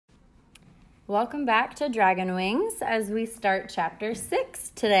Welcome back to Dragonwings as we start chapter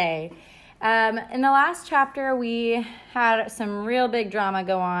 6 today. In the last chapter, we had some real big drama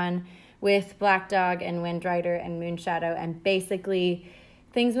go on with Black Dog and Wind Rider and Moonshadow, and basically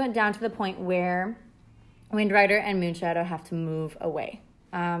things went down to the point where Wind Rider and Moonshadow have to move away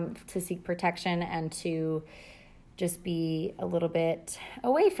to seek protection and to just be a little bit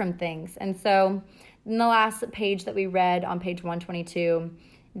away from things. And so in the last page that we read on page 122,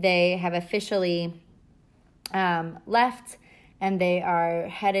 they have officially left and they are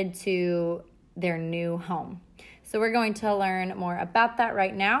headed to their new home. So we're going to learn more about that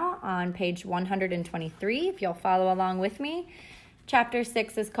right now on page 123, if you'll follow along with me. Chapter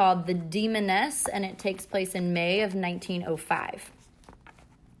 6 is called The Demoness, and it takes place in May of 1905.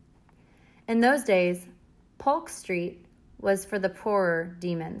 In those days, Polk Street was for the poorer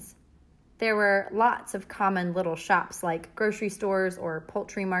demons. There were lots of common little shops like grocery stores or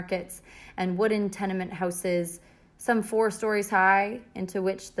poultry markets and wooden tenement houses, some 4 stories high, into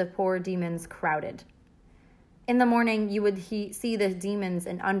which the poor demons crowded. In the morning, you would see the demons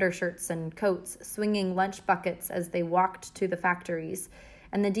in undershirts and coats swinging lunch buckets as they walked to the factories,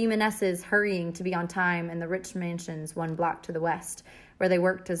 and the demonesses hurrying to be on time in the rich mansions 1 block to the west, where they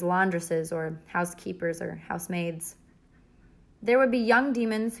worked as laundresses or housekeepers or housemaids. There would be young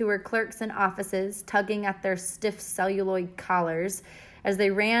demons who were clerks in offices, tugging at their stiff celluloid collars as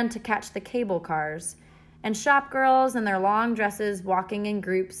they ran to catch the cable cars, and shop girls in their long dresses walking in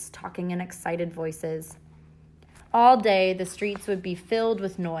groups, talking in excited voices. All day, the streets would be filled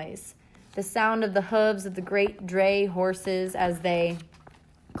with noise, the sound of the hooves of the great dray horses as they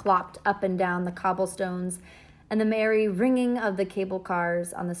clopped up and down the cobblestones, and the merry ringing of the cable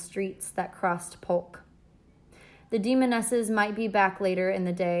cars on the streets that crossed Polk. The demonesses might be back later in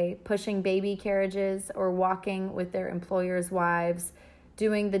the day, pushing baby carriages or walking with their employers' wives,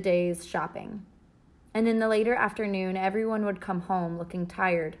 doing the day's shopping. And in the later afternoon, everyone would come home looking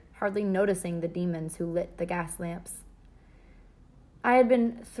tired, hardly noticing the demons who lit the gas lamps. I had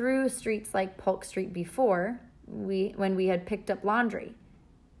been through streets like Polk Street before, when we had picked up laundry,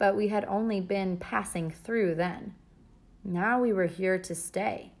 but we had only been passing through then. Now we were here to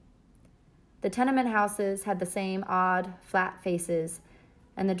stay. The tenement houses had the same odd, flat faces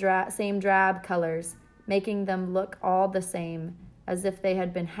and the same drab colors, making them look all the same, as if they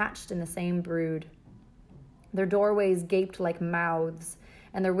had been hatched in the same brood. Their doorways gaped like mouths,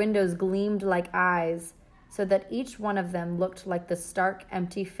 and their windows gleamed like eyes, so that each one of them looked like the stark,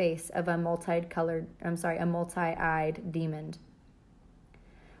 empty face of a multi-eyed demon.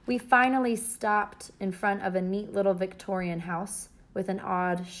 We finally stopped in front of a neat little Victorian house with an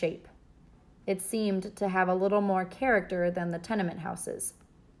odd shape. It seemed to have a little more character than the tenement houses.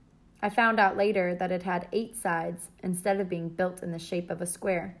 I found out later that it had 8 sides instead of being built in the shape of a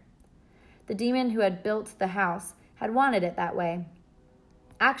square. The demon who had built the house had wanted it that way.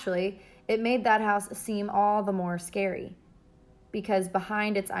 Actually, it made that house seem all the more scary, because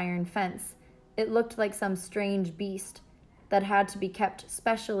behind its iron fence, it looked like some strange beast that had to be kept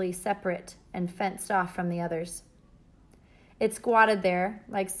specially separate and fenced off from the others. It squatted there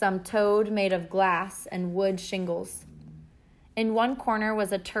like some toad made of glass and wood shingles. In one corner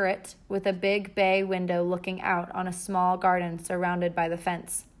was a turret with a big bay window looking out on a small garden surrounded by the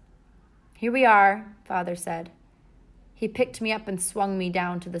fence. "Here we are," Father said. He picked me up and swung me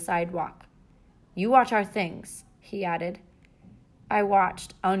down to the sidewalk. "You watch our things," he added. I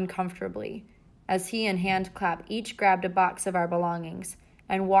watched uncomfortably as he and Handclap each grabbed a box of our belongings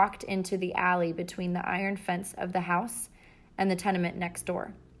and walked into the alley between the iron fence of the house and the tenement next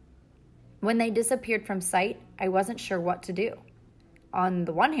door. When they disappeared from sight, I wasn't sure what to do. On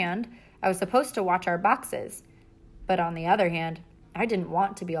the one hand, I was supposed to watch our boxes, but on the other hand, I didn't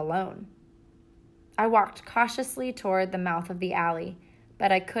want to be alone. I walked cautiously toward the mouth of the alley,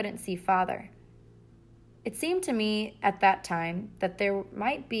 but I couldn't see Father. It seemed to me at that time that there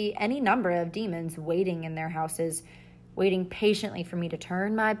might be any number of demons waiting in their houses, waiting patiently for me to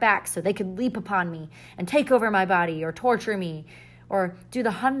turn my back so they could leap upon me and take over my body or torture me or do the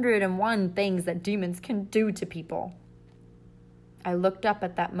 101 things that demons can do to people. I looked up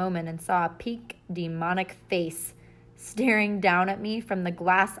at that moment and saw a pink, demonic face staring down at me from the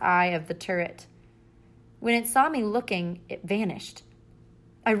glass eye of the turret. When it saw me looking, it vanished.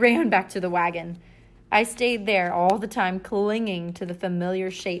 I ran back to the wagon. I stayed there all the time, clinging to the familiar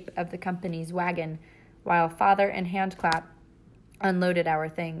shape of the company's wagon, while Father and Handclap unloaded our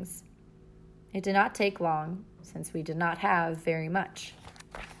things. It did not take long, since we did not have very much.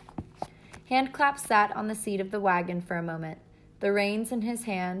 Handclap sat on the seat of the wagon for a moment, the reins in his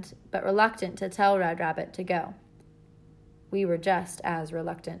hand, but reluctant to tell Red Rabbit to go. We were just as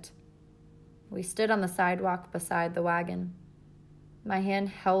reluctant. We stood on the sidewalk beside the wagon. My hand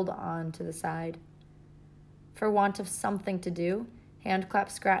held on to the side. For want of something to do, Handclap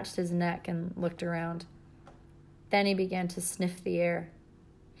scratched his neck and looked around. Then he began to sniff the air.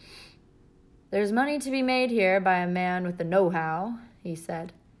 "There's money to be made here by a man with the know-how," he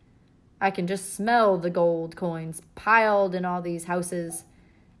said. "I can just smell the gold coins piled in all these houses,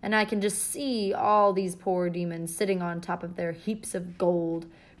 and I can just see all these poor demons sitting on top of their heaps of gold,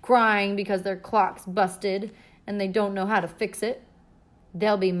 crying because their clock's busted and they don't know how to fix it.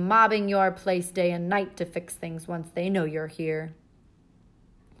 They'll be mobbing your place day and night to fix things once they know you're here."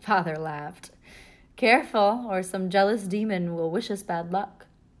 Father laughed. "Careful, or some jealous demon will wish us bad luck."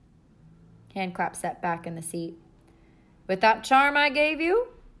 Handclap sat back in the seat. "With that charm I gave you?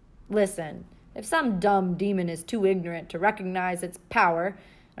 Listen, if some dumb demon is too ignorant to recognize its power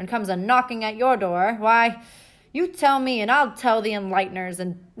and comes a-knocking at your door, why, you tell me and I'll tell the Enlighteners,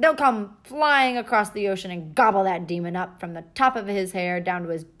 and they'll come flying across the ocean and gobble that demon up from the top of his hair down to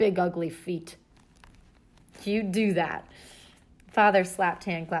his big ugly feet." "You do that." Father slapped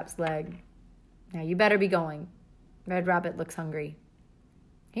Handclap's leg. "Now you better be going. Red Rabbit looks hungry."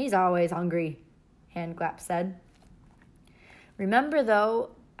 "He's always hungry," Handclap said. "Remember,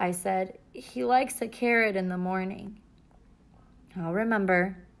 though," I said, "he likes a carrot in the morning." "I'll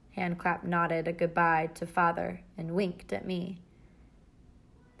remember." Handclap nodded a goodbye to Father and winked at me.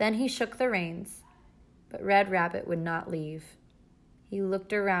 Then he shook the reins, but Red Rabbit would not leave. He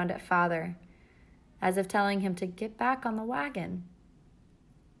looked around at Father, as if telling him to get back on the wagon.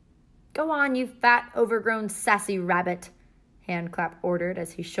 "Go on, you fat, overgrown, sassy rabbit," Handclap ordered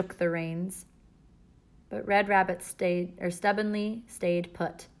as he shook the reins. But Red Rabbit stubbornly stayed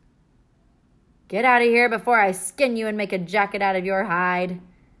put. "Get out of here before I skin you and make a jacket out of your hide,"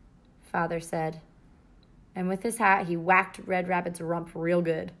 Father said. And with his hat, he whacked Red Rabbit's rump real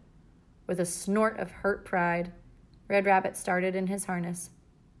good. With a snort of hurt pride, Red Rabbit started in his harness.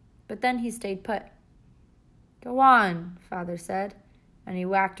 But then he stayed put. "Go on," Father said, and he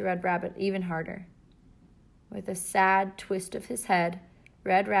whacked Red Rabbit even harder. With a sad twist of his head,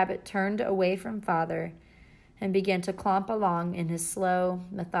 Red Rabbit turned away from Father and began to clomp along in his slow,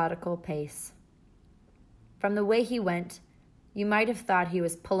 methodical pace. From the way he went, you might have thought he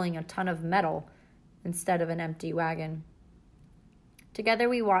was pulling a ton of metal instead of an empty wagon. Together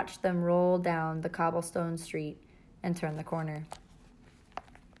we watched them roll down the cobblestone street and turn the corner.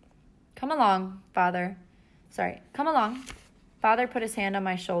 Come along." Father put his hand on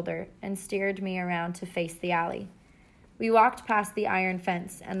my shoulder and steered me around to face the alley. We walked past the iron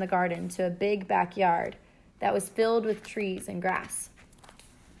fence and the garden to a big backyard that was filled with trees and grass.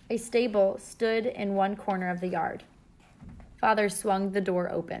 A stable stood in one corner of the yard. Father swung the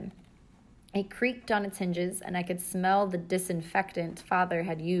door open. It creaked on its hinges, and I could smell the disinfectant Father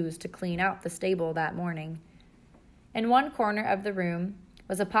had used to clean out the stable that morning. In one corner of the room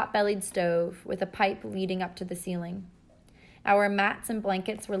was a pot-bellied stove with a pipe leading up to the ceiling. Our mats and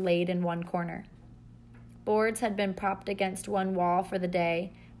blankets were laid in one corner. Boards had been propped against one wall for the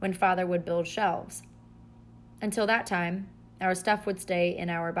day when Father would build shelves. Until that time, our stuff would stay in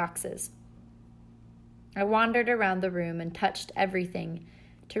our boxes. I wandered around the room and touched everything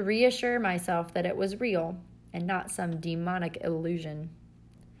to reassure myself that it was real and not some demonic illusion.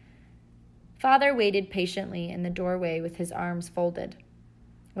 Father waited patiently in the doorway with his arms folded.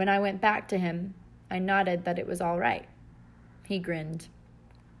 When I went back to him, I nodded that it was all right. He grinned.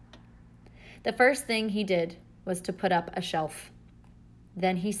 The first thing he did was to put up a shelf.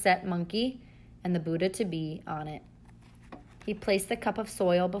 Then he set Monkey and the Buddha-to-be on it. He placed the cup of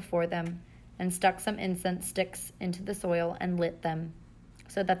soil before them and stuck some incense sticks into the soil and lit them,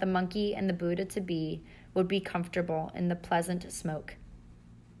 so that the monkey and the Buddha-to-be would be comfortable in the pleasant smoke.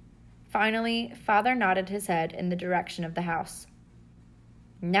 Finally, Father nodded his head in the direction of the house.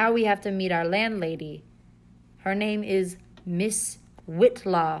 "Now we have to meet our landlady. Her name is Miss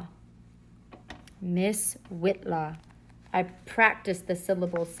Whitlaw." Miss Whitlaw. I practiced the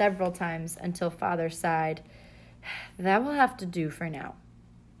syllable several times until Father sighed. "That will have to do for now."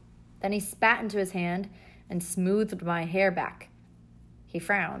 Then he spat into his hand and smoothed my hair back. He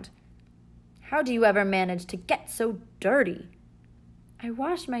frowned. "How do you ever manage to get so dirty?" "I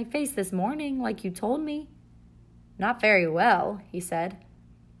washed my face this morning, like you told me." "Not very well," he said.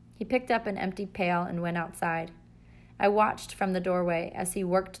 He picked up an empty pail and went outside. I watched from the doorway as he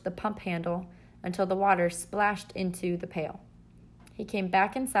worked the pump handle until the water splashed into the pail. He came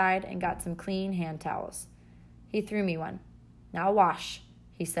back inside and got some clean hand towels. He threw me one. "Now wash,"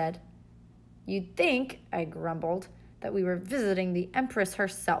 he said. "You'd think," I grumbled, "that we were visiting the Empress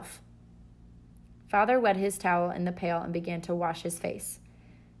herself." Father wet his towel in the pail and began to wash his face.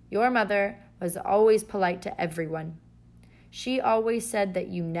 Your mother was always polite to everyone. She always said that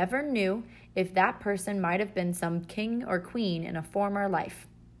you never knew if that person might have been some king or queen in a former life."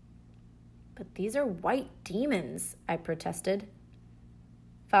 "But these are white demons," I protested.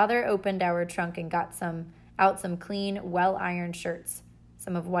 Father opened our trunk and got out some clean, well-ironed shirts,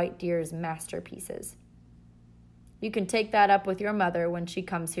 some of White Deer's masterpieces. "You can take that up with your mother when she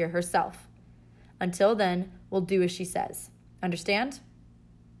comes here herself. Until then, we'll do as she says. Understand?"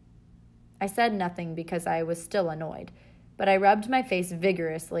 I said nothing because I was still annoyed, but I rubbed my face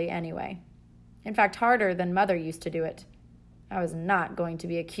vigorously anyway. In fact, harder than Mother used to do it. I was not going to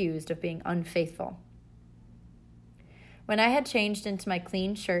be accused of being unfaithful. When I had changed into my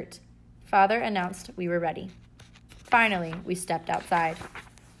clean shirt, Father announced we were ready. Finally, we stepped outside.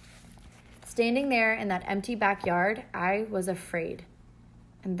 Standing there in that empty backyard, I was afraid.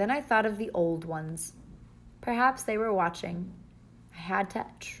 And then I thought of the old ones. Perhaps they were watching. I had to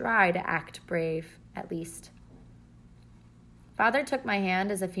try to act brave, at least. Father took my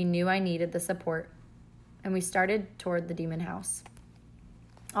hand as if he knew I needed the support, and we started toward the demon house.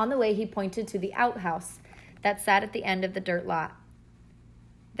 On the way, he pointed to the outhouse that sat at the end of the dirt lot.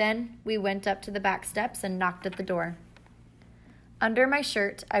 Then we went up to the back steps and knocked at the door. Under my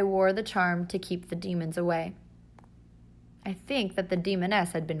shirt, I wore the charm to keep the demons away. I think that the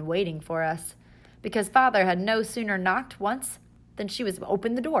demoness had been waiting for us, because Father had no sooner knocked once than she was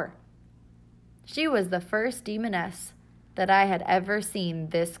opened the door. She was the first demoness that I had ever seen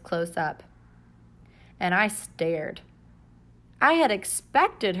this close up, and I stared. I had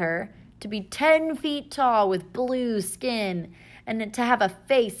expected her to be 10 feet tall with blue skin, and to have a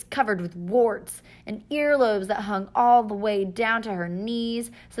face covered with warts and earlobes that hung all the way down to her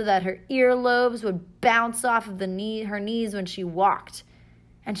knees so that her earlobes would bounce off of her knees when she walked.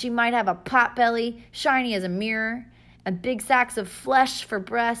 And she might have a pot belly, shiny as a mirror, and big sacks of flesh for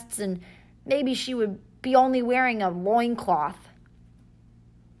breasts, and maybe she would be only wearing a loincloth.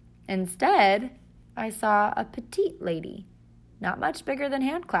 Instead, I saw a petite lady, not much bigger than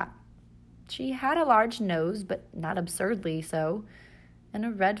handclap. She had a large nose, but not absurdly so, and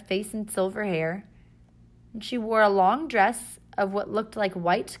a red face and silver hair. And she wore a long dress of what looked like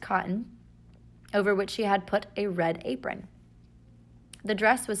white cotton, over which she had put a red apron. The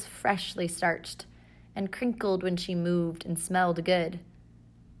dress was freshly starched and crinkled when she moved and smelled good.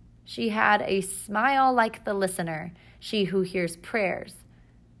 She had a smile like the listener, she who hears prayers,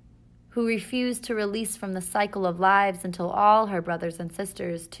 who refused to release from the cycle of lives until all her brothers and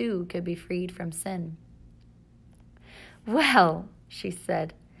sisters, too, could be freed from sin. "Well," she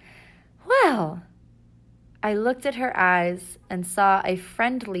said, "well." I looked at her eyes and saw a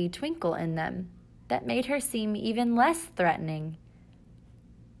friendly twinkle in them that made her seem even less threatening.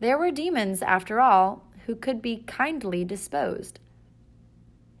 There were demons, after all, who could be kindly disposed.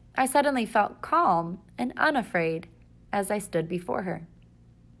 I suddenly felt calm and unafraid as I stood before her.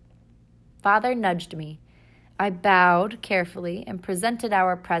 Father nudged me. I bowed carefully and presented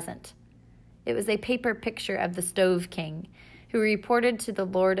our present. It was a paper picture of the Stove King, who reported to the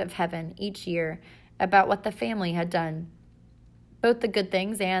Lord of Heaven each year about what the family had done, both the good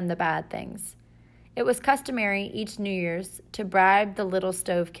things and the bad things. It was customary each New Year's to bribe the little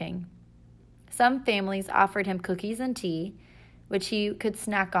Stove King. Some families offered him cookies and tea, which he could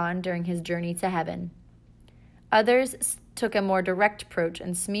snack on during his journey to heaven. Others took a more direct approach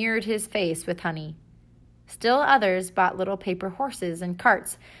and smeared his face with honey. Still others bought little paper horses and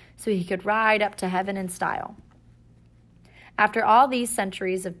carts so he could ride up to heaven in style. After all these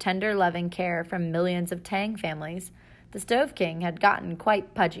centuries of tender, loving care from millions of Tang families, the Stove King had gotten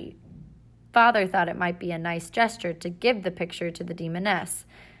quite pudgy. Father thought it might be a nice gesture to give the picture to the demoness,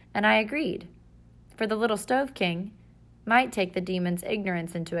 and I agreed, for the little Stove King might take the demon's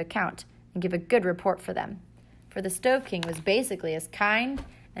ignorance into account and give a good report for them. For the Stove King was basically as kind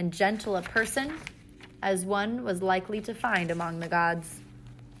and gentle a person as one was likely to find among the gods.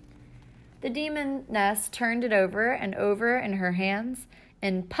 The demoness turned it over and over in her hands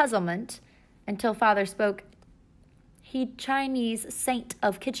in puzzlement until Father spoke, "He Chinese saint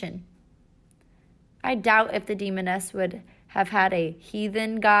of kitchen." I doubt if the demoness would have had a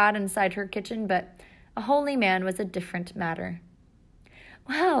heathen god inside her kitchen, but a holy man was a different matter.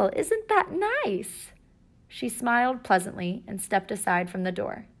 "Well, isn't that nice?" She smiled pleasantly and stepped aside from the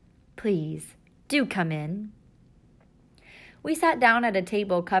door. "Please, do come in." We sat down at a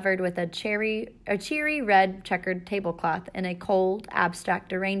table covered with a cheery red checkered tablecloth in a cold,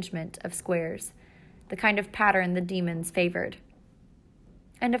 abstract arrangement of squares, the kind of pattern the demons favored.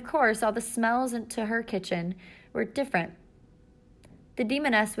 And of course, all the smells into her kitchen were different. The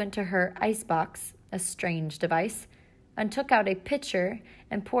demoness went to her icebox, a strange device, and took out a pitcher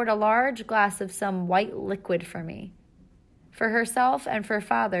and poured a large glass of some white liquid for me. For herself and for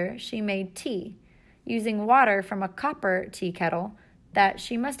Father, she made tea, using water from a copper tea kettle that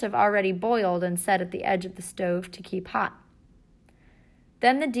she must have already boiled and set at the edge of the stove to keep hot.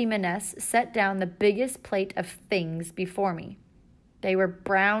 Then the demoness set down the biggest plate of things before me. They were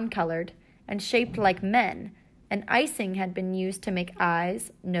brown-colored and shaped like men, and icing had been used to make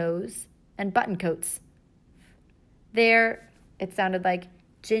eyes, nose, and button coats. There, it sounded like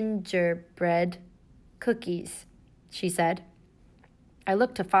gingerbread cookies, she said. I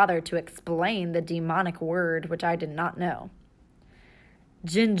looked to Father to explain the demonic word, which I did not know.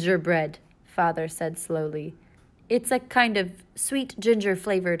 Gingerbread, Father said slowly. It's a kind of sweet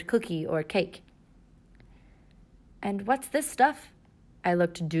ginger-flavored cookie or cake. And what's this stuff? I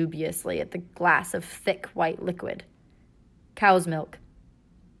looked dubiously at the glass of thick white liquid. Cow's milk.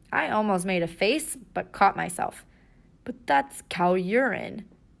 I almost made a face, but caught myself. But that's cow urine.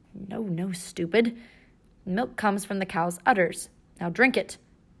 No, stupid. Milk comes from the cow's udders. Now drink it.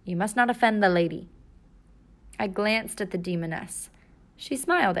 You must not offend the lady. I glanced at the demoness. She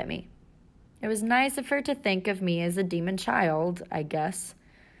smiled at me. It was nice of her to think of me as a demon child, I guess.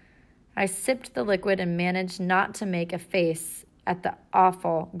 I sipped the liquid and managed not to make a face at the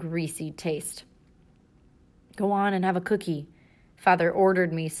awful, greasy taste. Go on and have a cookie, Father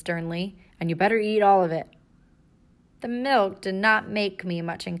ordered me sternly, and you better eat all of it. The milk did not make me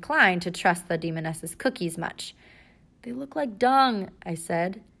much inclined to trust the demoness's cookies much. They look like dung, I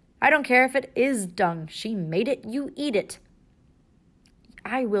said. I don't care if it is dung. She made it, you eat it.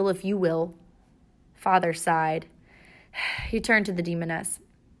 I will if you will. Father sighed. He turned to the demoness.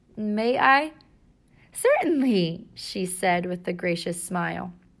 May I? Certainly, she said with a gracious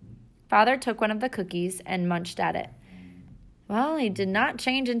smile. Father took one of the cookies and munched at it. Well, he did not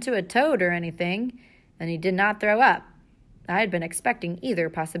change into a toad or anything, and he did not throw up. I had been expecting either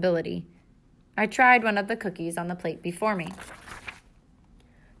possibility. I tried one of the cookies on the plate before me.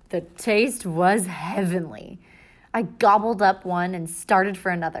 The taste was heavenly. I gobbled up one and started for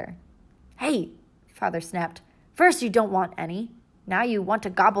another. Hey, Father snapped. First you don't want any. Now you want to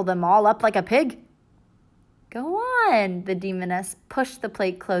gobble them all up like a pig? Go on, the demoness pushed the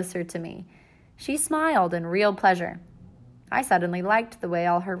plate closer to me. She smiled in real pleasure. I suddenly liked the way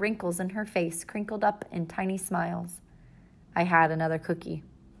all her wrinkles in her face crinkled up in tiny smiles. I had another cookie.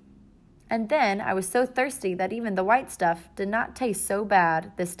 And then I was so thirsty that even the white stuff did not taste so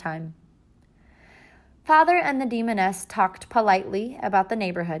bad this time. Father and the demoness talked politely about the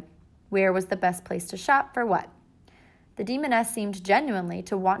neighborhood. Where was the best place to shop for what? The demoness seemed genuinely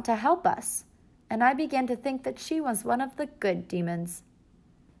to want to help us, and I began to think that she was one of the good demons.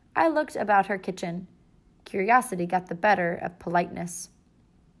 I looked about her kitchen. Curiosity got the better of politeness.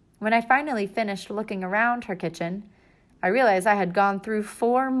 When I finally finished looking around her kitchen, I realized I had gone through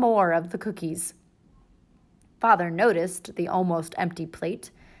 4 more of the cookies. Father noticed the almost empty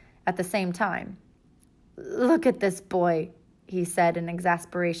plate at the same time. Look at this boy, he said in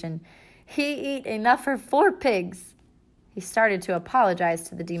exasperation. He eat enough for 4 pigs. He started to apologize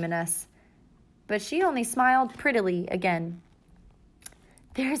to the demoness, but she only smiled prettily again.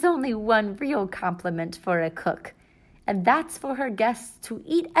 There's only one real compliment for a cook, and that's for her guests to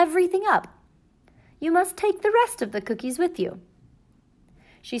eat everything up. You must take the rest of the cookies with you.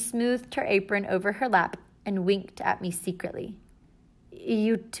 She smoothed her apron over her lap and winked at me secretly.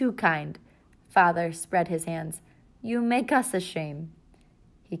 You too kind. Father spread his hands. You make us ashamed.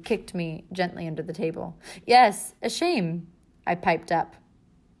 He kicked me gently under the table. Yes, ashamed, I piped up.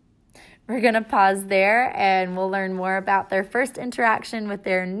 We're going to pause there, and we'll learn more about their first interaction with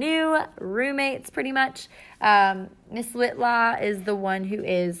their new roommates, pretty much. Miss Whitlaw is the one who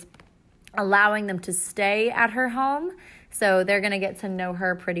is allowing them to stay at her home, so they're going to get to know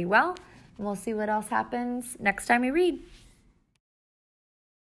her pretty well. And we'll see what else happens next time we read.